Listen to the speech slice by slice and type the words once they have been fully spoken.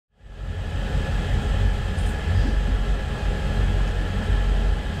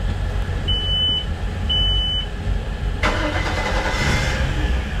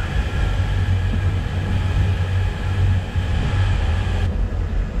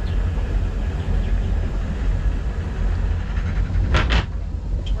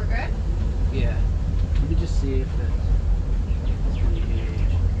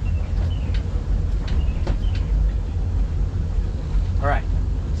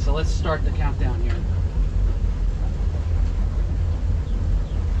let's start the countdown here.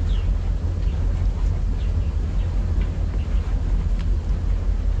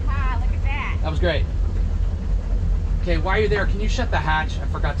 Ah, look at that. That was great. Okay, while you're there, can you shut the hatch? I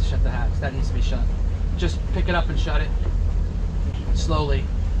forgot to shut the hatch. That needs to be shut. Just pick it up and shut it. Slowly.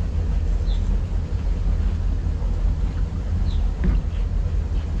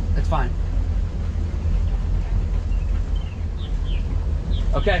 It's fine.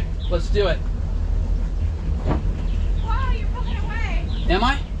 Okay, let's do it. Wow, you're pulling away. Am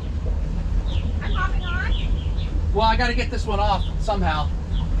I? I'm hopping on. Well, I gotta get this one off somehow.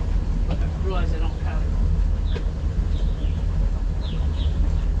 I realize I don't have it.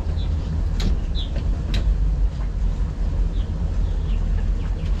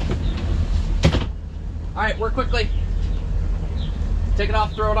 All right, work quickly. Take it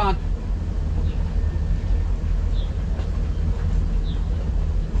off, throw it on.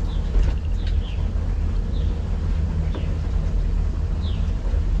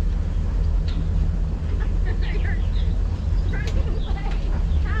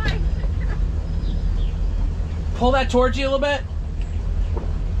 Pull that towards you a little bit.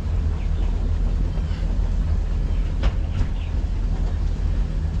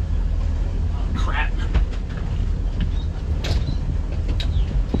 Oh, crap.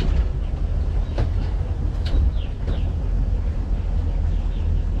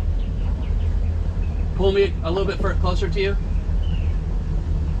 Pull me a little bit closer to you.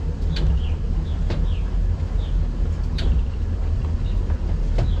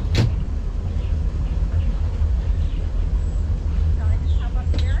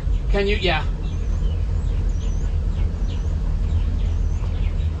 Can you? Yeah.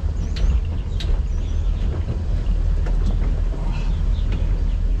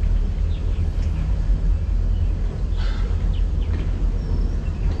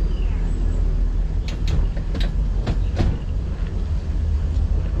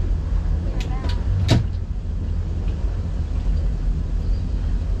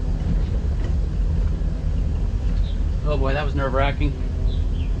 Oh boy, that was nerve-wracking.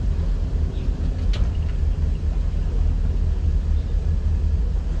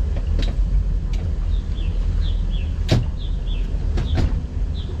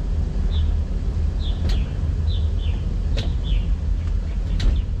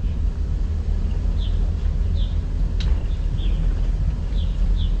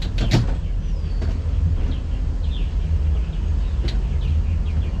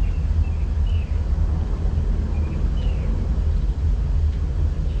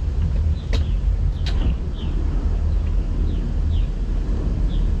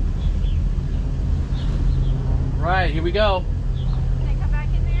 Right, here we go. Can I come back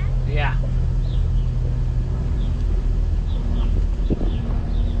in there? Yeah.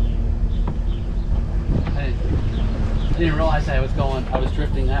 I didn't realize I was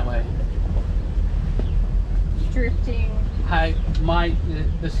drifting that way. Drifting.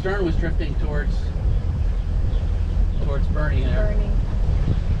 The stern was drifting towards Bernie there. Burning.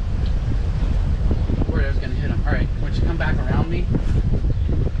 Where I was gonna hit him. All right, why don't you come back around me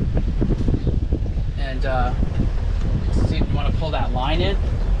and see if you want to pull that line in.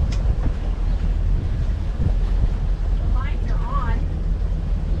 The lines are on.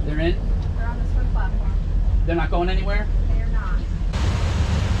 They're in. They're on the swim platform. They're not going anywhere. They are not.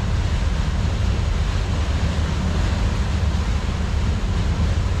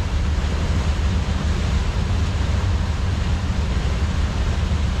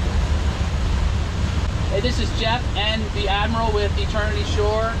 Hey, this is Jeff and the Admiral with Eternity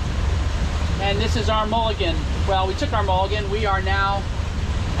Shore, and this is our mulligan. Well, we took our mulligan. We are now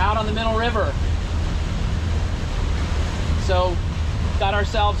out on the Middle River. So, got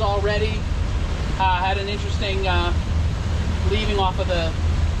ourselves all ready. Had an interesting leaving off of the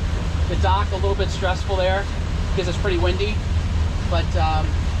dock, a little bit stressful there because it's pretty windy, but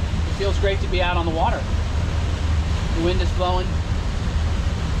it feels great to be out on the water. The wind is blowing.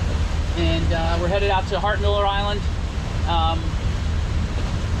 And we're headed out to Hart-Miller Island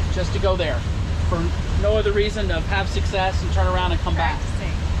just to go there for no other reason to have success and turn around and come back.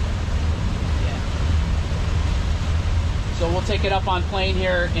 Yeah. So we'll take it up on plane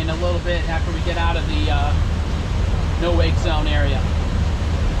here in a little bit after we get out of the no wake zone area.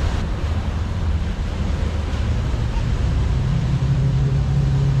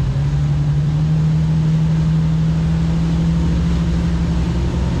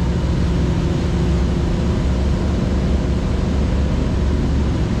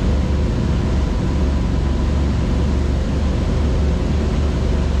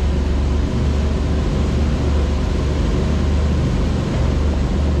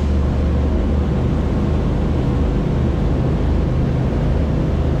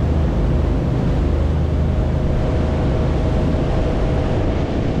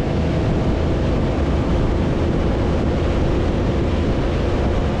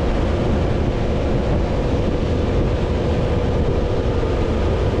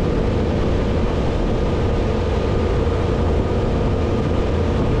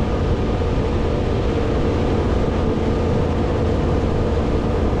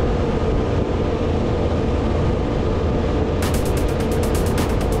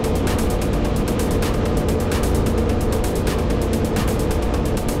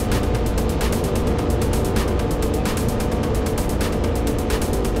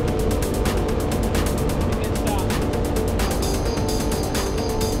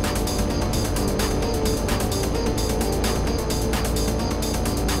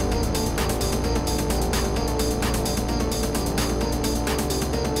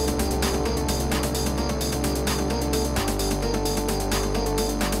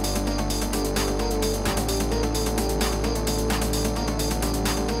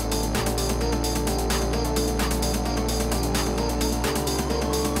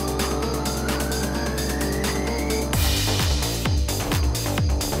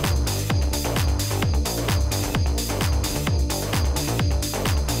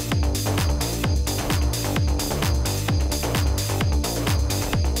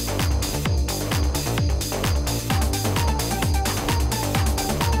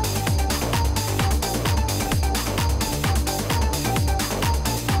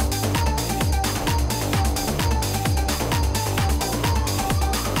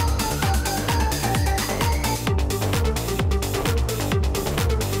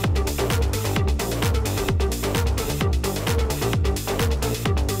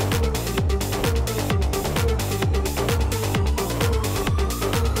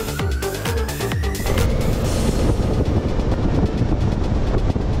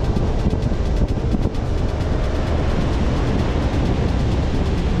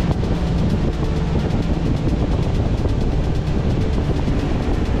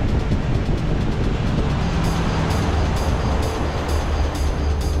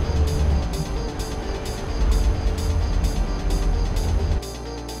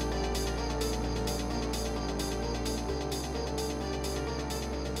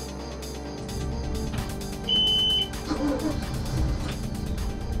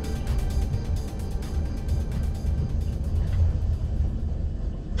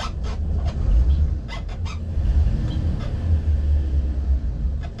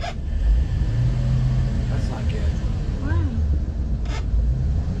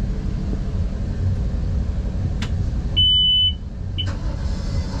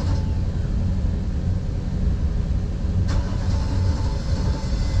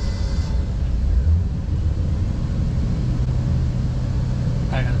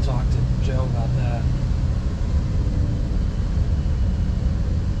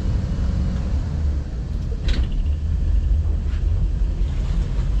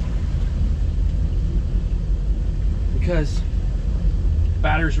 because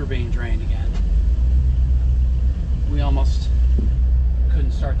batteries were being drained again. We almost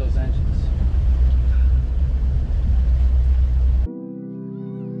couldn't start those engines.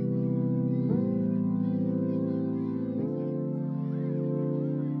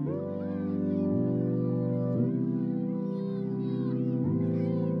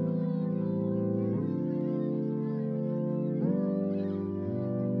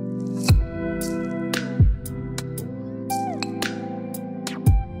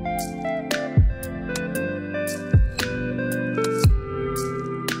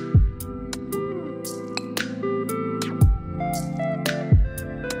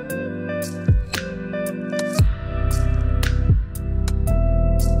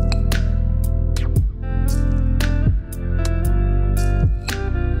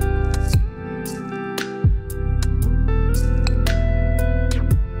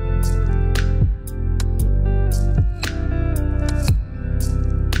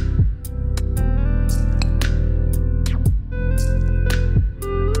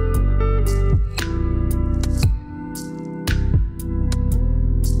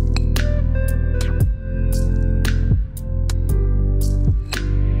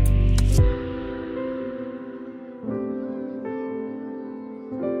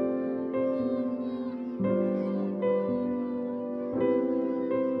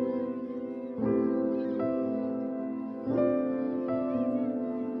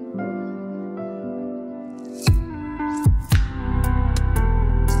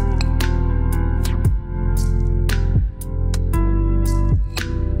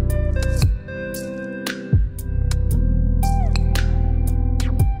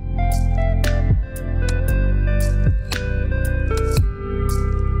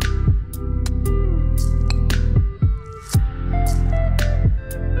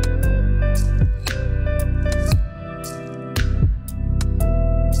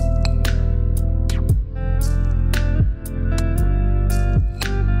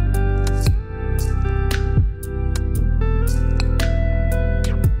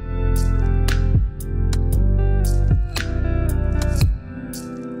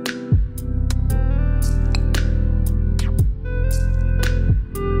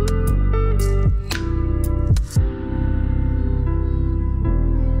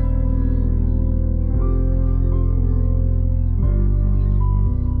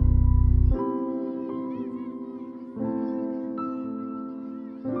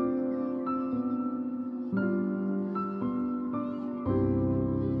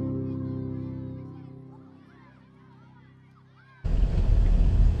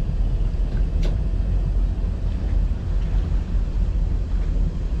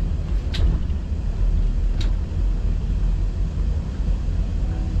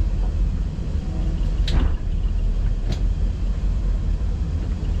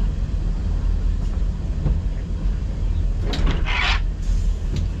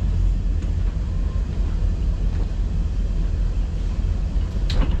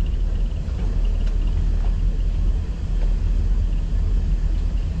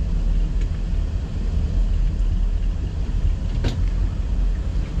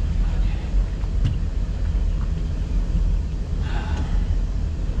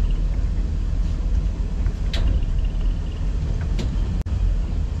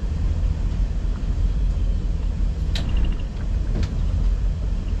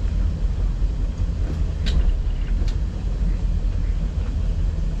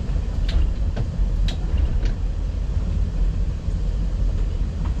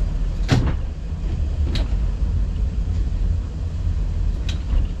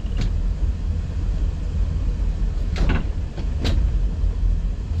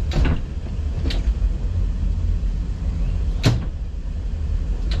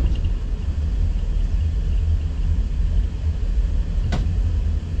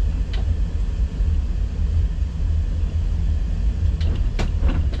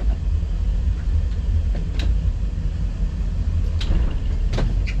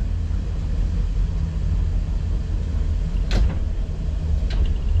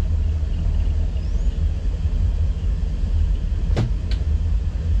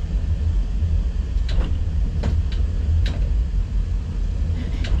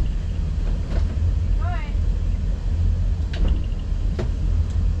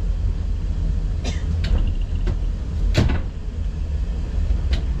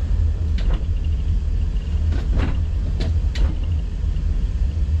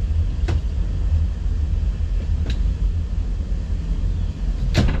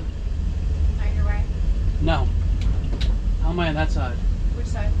 How am I on that side? Which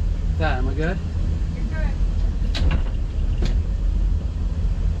side? That, am I good? You're good.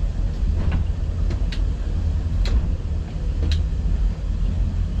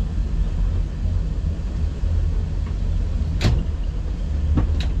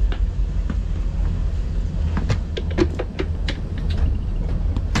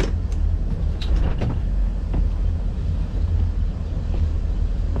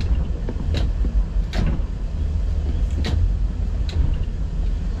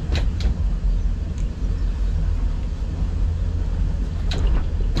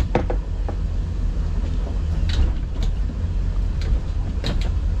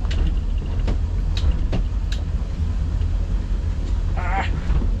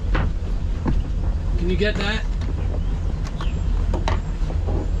 you get that?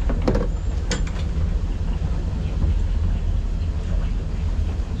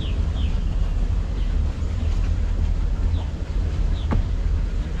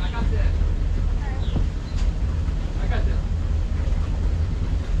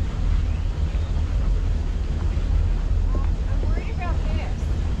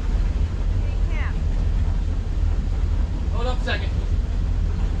 Second.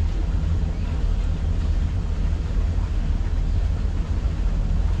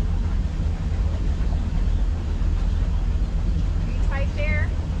 Are you tight there?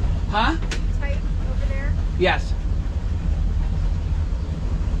 Huh? Tight over there? Yes.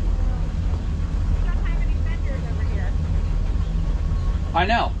 We don't have any fenders over here. I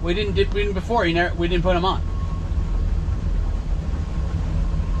know. We didn't before. We didn't put them on.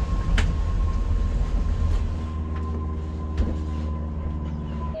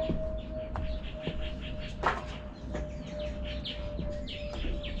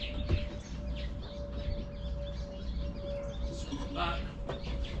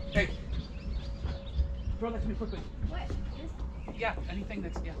 Hey, throw that to me quickly. What? Yeah, anything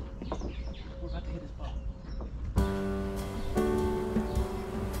that's, yeah. We're about to hit his ball.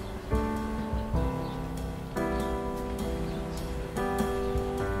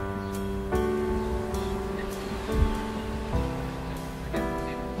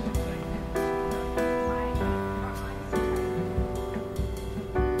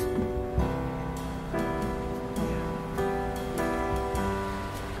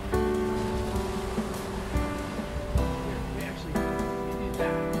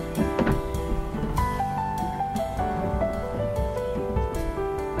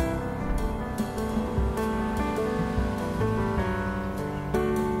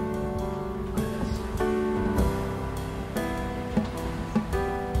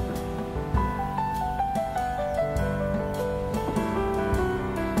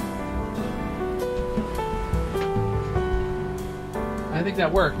 I think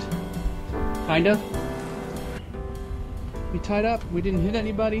that worked. Kind of. We tied up. We didn't hit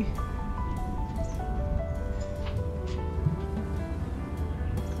anybody.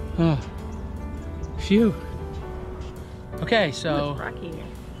 Oh. Phew. Okay, so... It's rocky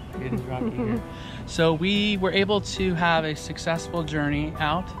here. It is rocky here. So we were able to have a successful journey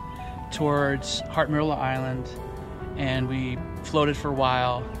out towards Hart-Miller Island, and we floated for a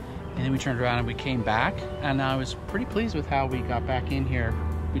while, and then we turned around and we came back, and I was pretty pleased with how we got back in here.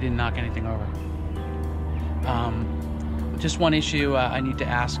 We didn't knock anything over. Just one issue I need to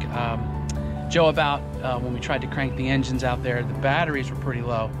ask Joe about. When we tried to crank the engines out there, the batteries were pretty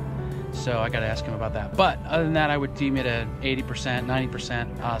low, so I got to ask him about that. But other than that, I would deem it a 80%,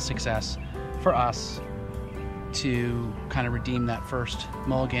 90% success for us to kind of redeem that first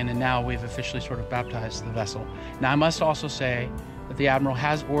mulligan, and now we've officially sort of baptized the vessel. Now I must also say that the Admiral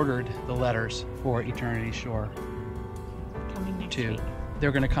has ordered the letters for Eternity Shore Coming next 2. week.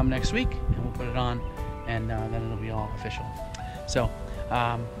 They're going to come next week, and we'll put it on, and then it'll be all official. So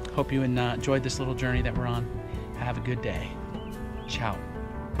hope you enjoyed this little journey that we're on. Have a good day. Ciao.